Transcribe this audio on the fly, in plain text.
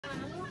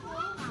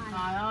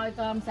Trời ơi,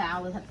 cơm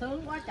xào rồi thịt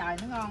sướng quá trời,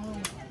 nó ngon luôn.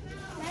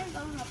 Lấy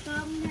con hộp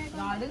cơm hay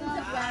Rồi đứng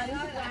xếp ra, đứng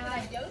xếp ra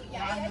đây.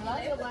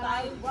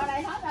 Rồi qua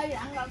đây hết đi,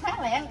 ăn rồi phát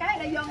lẹ cái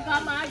đây vô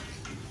cơm ơi.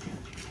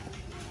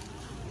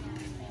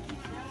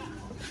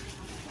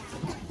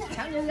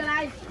 Thảo Như ra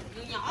đây.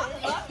 Nhỏ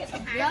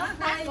lớn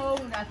phát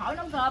luôn, rồi khỏi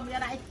nấu cơm ra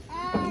đây.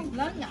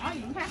 Lớn nhỏ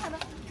gì cũng phát hết đó.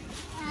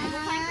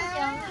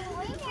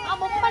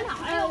 bún bánh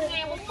hỏi luôn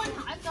nghe, bún bánh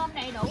hỏi cơm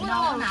đầy đủ luôn.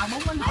 Đâu nào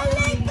bún bánh hỏi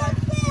luôn.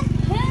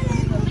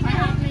 Cái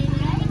hộp này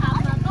cái hộp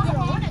mà có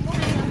lỗ này của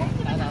này là bún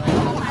cái bánh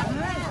hỏi.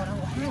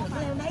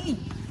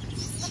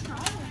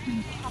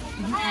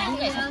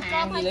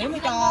 Cơm dì Liễu mới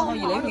cho thôi,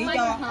 dì Liễu nghĩ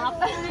cho.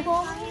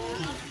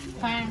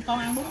 Khoan, con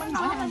ăn bún bánh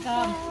hỏi hay ăn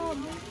cơm?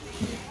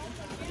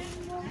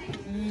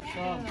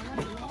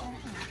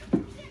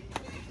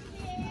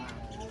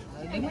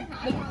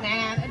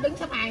 Đứng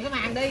xếp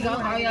hàng đi rồi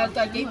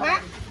chờ chị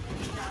Phát.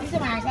 Đứng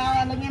xếp hàng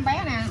sao lưng em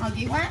bé nè, hồi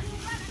chị Phát.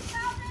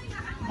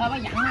 Thôi bà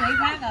dặn nghỉ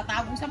Phát rồi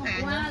tao cũng xếp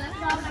hàng nữa.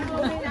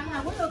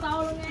 Ăn bún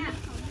tô luôn nha.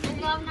 Ăn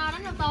cơm no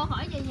đánh tô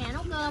khỏi về nhà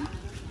nấu cơm.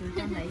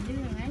 Cho Mỹ với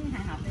ấy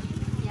hai hộp đi.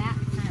 Dạ.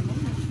 Hai bún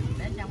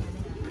để trong này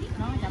đi.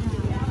 Nó trong này.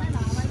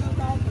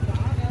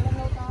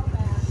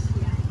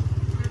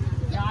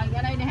 Rồi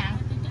ra đây đi Hằng.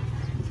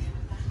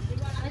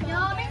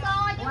 Chưa biết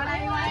tôi Qua đây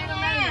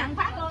Hằng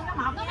phát luôn cái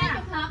hộp có mấy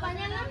chục hộp rồi,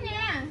 nhanh lắm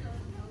nha.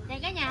 Đây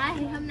cả nhà ơi,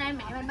 thì hôm nay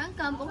mẹ mình bán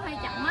cơm cũng hơi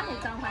chậm á, thì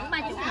còn khoảng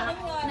 30 hộp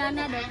nên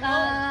được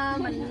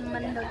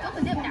mình được Chúc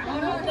mình tiếp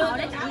nhận đồ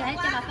để tặng lại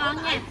cho bà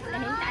con nha. Thì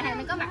hiện tại thì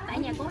mình có mặt tại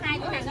nhà của hai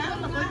của Hằng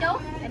và cô chú.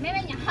 Thì mấy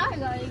bé nhỏ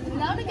rồi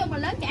lớn nói chung là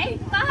lớn trẻ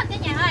có hết cả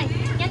nhà ơi.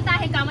 Nhanh tay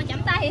thì còn mà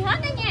chậm tay thì hết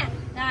đó nha.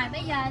 Rồi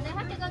bây giờ tôi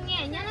hết cho con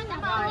nghe, nhớ nó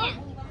cảm ơn nha.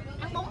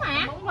 Ăn bún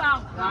hả? Bún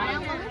không? Rồi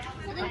ăn bún.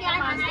 Tính ra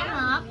là 2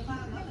 hộp.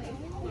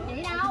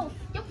 Chị đâu?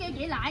 Chúc kêu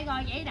chị lại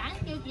rồi, vậy đã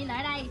kêu chị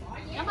lại đây.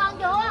 Cảm ơn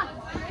chưa?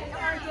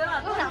 Cảm ơn chưa?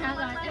 Rồi,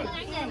 chị muốn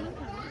ăn gì?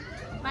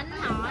 Bánh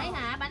hỏi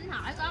hả? Bánh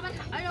hỏi, có bánh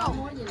hỏi luôn.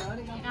 Mua gì nữa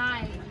đi con. Rồi,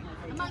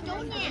 cảm ơn chú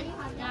nha.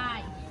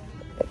 Rồi.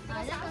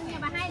 Rồi, đó con nha,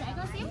 bà hai đợi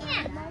con xíu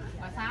nha.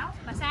 Bà Sáu.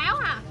 Bà Sáu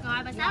hả?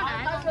 Rồi, bà Sáu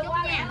đợi con Chúc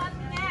nha.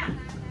 nha.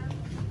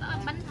 Có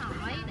bánh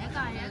hỏi, để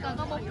coi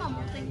có bún không?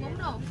 Một tiền bún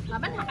luôn. Rồi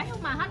bánh hỏi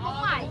không mà hết bún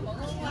rồi.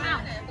 Đúng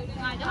không?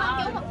 Rồi, cảm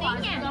ơn chú một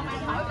tiếng nha. Rồi,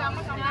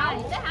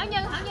 để Thảo Như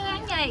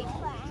ăn gì?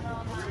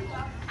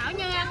 Thảo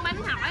Như ăn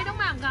bánh hỏi đúng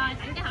không? Rồi,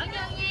 tặng cho Thảo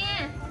Như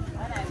nha.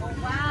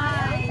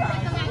 Rồi, để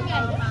con ăn gì?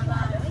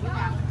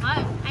 Rồi,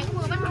 ai cũng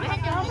mua bánh hỏi hết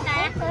trơn đi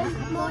ta.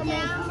 Mua cho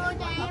em bán mua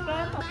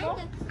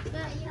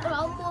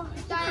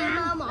cho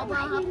em một hộp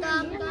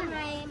cơm cho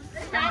hai em.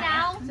 Đây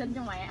đâu? Xin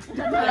cho mẹ.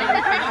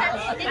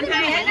 Anh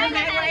hai nói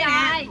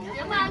rồi.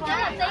 Cảm ơn chú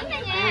một tiếng đó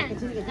nha.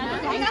 Cảm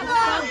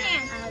ơn nha.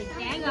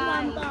 Dạ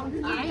rồi.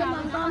 Dạ cảm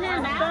ơn con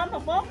ha. Cơm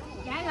một bún.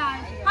 Dạ rồi.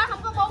 Hết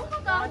không có bún có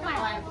cơm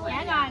mà.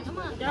 Dạ rồi, cảm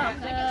ơn. Để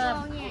cho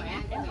cô nha.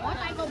 Ủa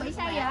tay cô bị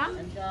sao vậy?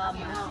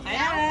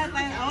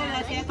 Tay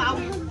là xe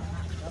tông.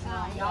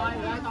 Rồi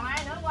còn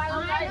ai nữa qua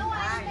luôn đi.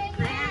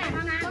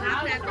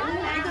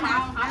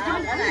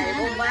 Cái này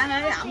buôn bán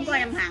ấy, ổng có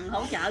em Hằng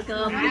hỗ trợ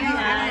cơm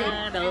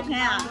được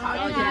ha.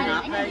 Vô xin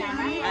hợp đi.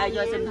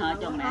 Vô xin hợp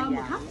cho mẹ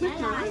già.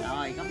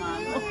 Rồi cảm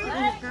ơn.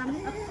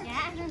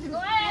 Dạ.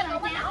 Cô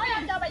bánh hỏi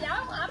không cho bà vợ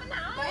không ở bánh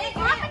hỏi.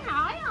 Có bánh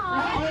hỏi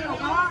rồi.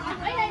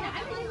 Ở đây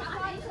nãy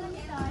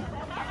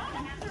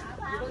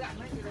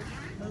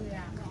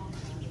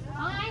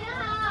còn ai nữa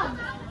không?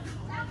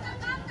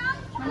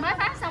 Mình mới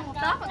phát xong một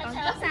tớp rồi còn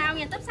tớp sau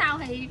nha. Tớp sau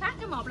thì phát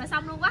cái một là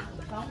xong luôn quá.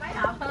 Còn mấy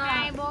hộp thôi.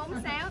 2, 4,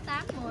 6,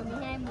 8, 10,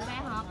 12, 13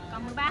 hộp.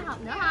 Còn 13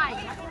 hộp nữa thôi.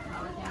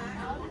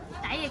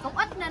 Tại vì cũng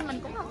ít nên mình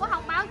cũng không có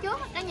thông báo trước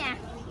cả nhà.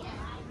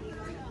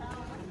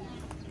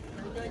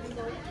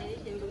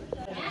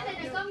 Dạ, đây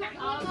là cơm mặn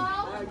nha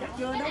cô.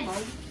 Chưa đó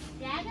mọi.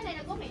 Dạ, cái này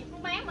là của mẹ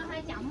con bán mà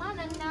hơi chậm á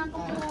nên con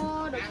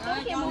mua được trước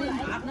khi mua lại.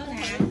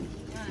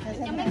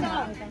 Cho mấy cô.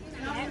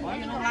 Bỏ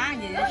cho nó lá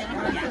gì cho nó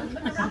hơi dặn.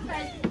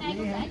 Đây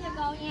con để cho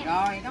cô nha.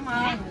 Rồi cảm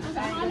ơn.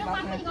 Nước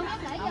mắm thì con hết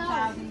để vô.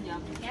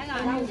 Dạ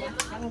rồi.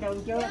 Ăn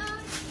đường chưa?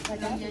 Cô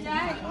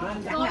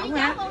với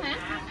cháu con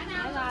hả?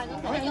 Dạ rồi,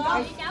 con để cho cô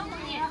với cháu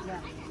con nha.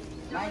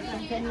 Đây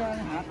xin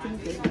hộp, xin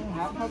chị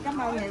hộp thôi, cảm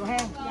ơn nhiều ha.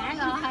 Dạ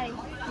rồi.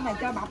 Cái này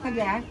cho bọc hay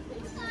gì hả?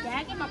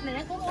 Dạ cái bọc này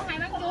nó cũng mua 2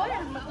 bát chuối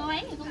mà cô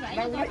ấy thì con gửi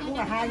cho cô cũng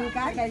là 20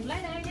 cái đây.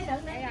 Lấy đây giấy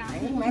đựng đây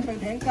rồi. Mẹ từ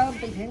thiện cơm,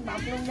 từ thiện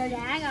bọc luôn đi.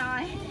 Dạ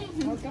rồi.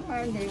 Thôi cảm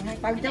ơn nhiều ha.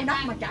 Từ Châu Đốc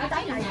mà chở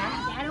tới này hả?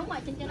 Dạ đúng rồi,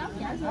 trên Châu Đốc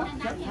chở xuống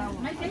Đăng nha.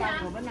 Mấy cái đâu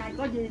rồi bữa nay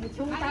có gì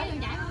xuống tới.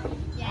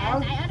 Dạ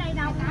tại ở đây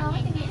đâu con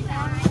nói cho nghĩ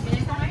là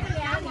con ấy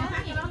nó ra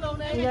gì đó luôn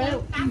đi.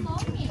 84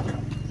 000.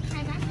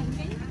 2 bát 1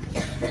 kg.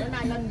 Bữa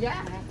nay lên giá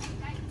hả?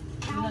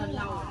 Lên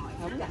lâu rồi.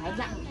 Không gại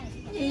răng.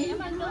 Gì cảm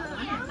ơn chú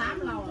nha. 8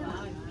 lâu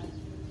rồi.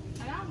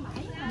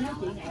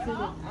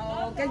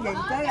 Cái gì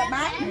cái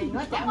bác thì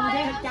nó chậm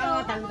thế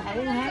cho từ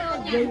thiện hết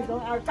cái gì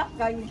cũng ơi cấp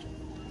cây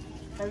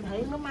từ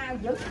thiện nó mau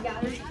dữ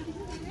vậy.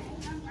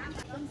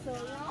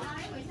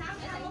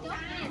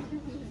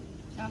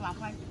 Cho bọc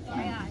thôi.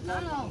 Đây rồi, đó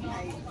luôn.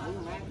 Này tự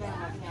mang cái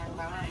 1.000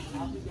 vào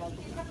bây giờ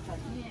cũng cấp thịt.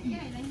 Cái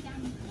này lên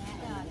trăm.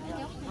 Dạ rồi, để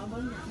chút. Cảm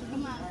ơn.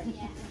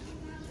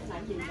 Cái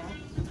này gì vậy?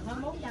 Nó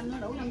 400 nó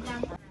đủ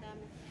 500.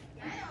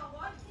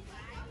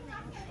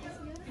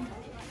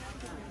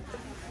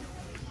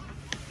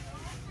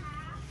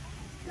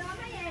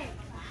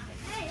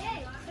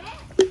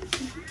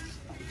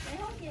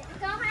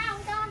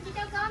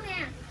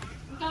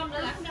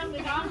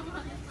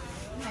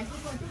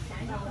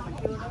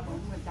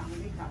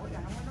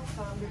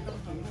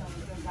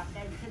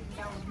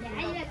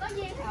 vậy là có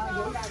duyên hả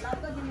cô?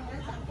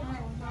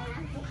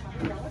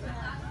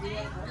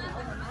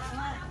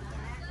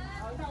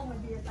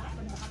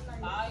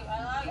 Ơi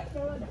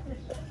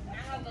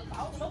ăn lên từ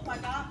cổ đút vào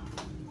cho.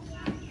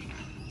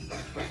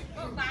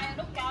 Đút tay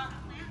đút cho.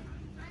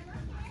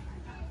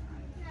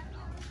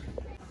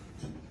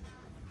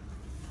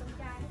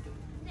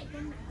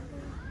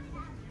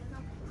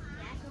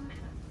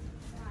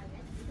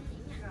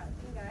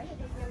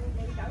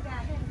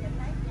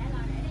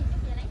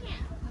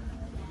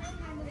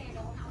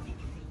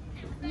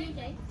 Nhiêu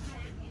chị?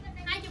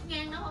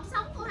 20.000 nữa không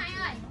sống cô hai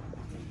ơi.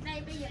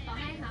 Đây bây giờ còn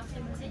 2 hộp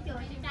thì mình sẽ chừa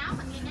cho cháu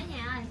mình nghe cả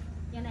nhà ơi.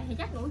 Giờ này thì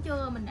chắc ngủ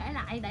trưa mình để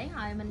lại để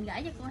hồi mình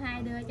gửi cho cô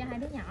hai đưa cho 2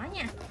 đứa nhỏ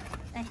nha.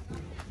 Đây.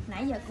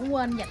 Nãy giờ cũng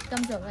quên dạch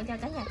cơm sườn cho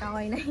cả nhà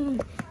coi này.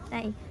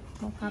 Đây,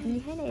 một hộp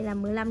như thế này là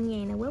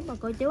 15.000 nè quý bà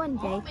cô chú anh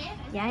chị.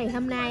 Dạ thì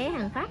hôm nay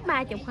Hằng phát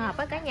 30 hộp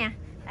á cả nhà.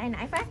 Tại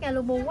nãy phát ra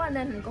lu bu quá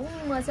nên mình cũng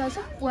sơ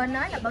suất quên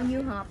nói là bao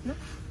nhiêu hộp nữa.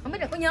 Không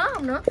biết là có nhớ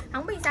không nữa.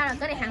 Không biết sao là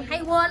cái này Hằng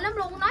hay quên lắm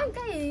luôn. Nói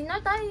cái gì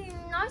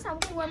nói xong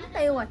cái quên mất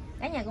tiêu rồi.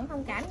 Cả nhà cũng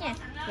thông cảm nha.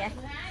 Dạ.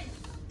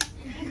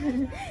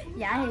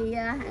 Dạ thì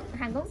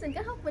Hằng cũng xin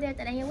kết thúc video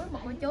tại đây nha quý một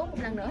cô chú. Một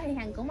lần nữa thì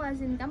Hằng cũng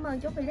xin cảm ơn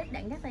chú Philip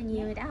Đặng rất là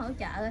nhiều vì đã hỗ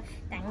trợ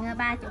tặng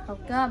 30 hộp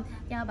cơm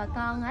cho bà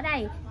con ở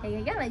đây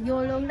thì rất là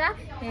vui luôn đó.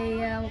 Thì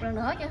một lần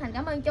nữa chân thành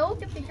cảm ơn chú,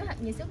 chúc cho chú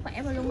thật nhiều sức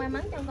khỏe và luôn may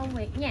mắn trong công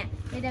việc nha.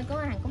 Video của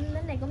Hằng cũng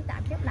đến đây cũng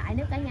tạm khép lại.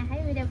 Nếu cả nhà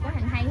thấy video của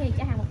Hằng hay thì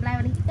cho Hằng một like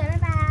và đăng ký kênh. Bye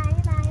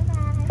bye.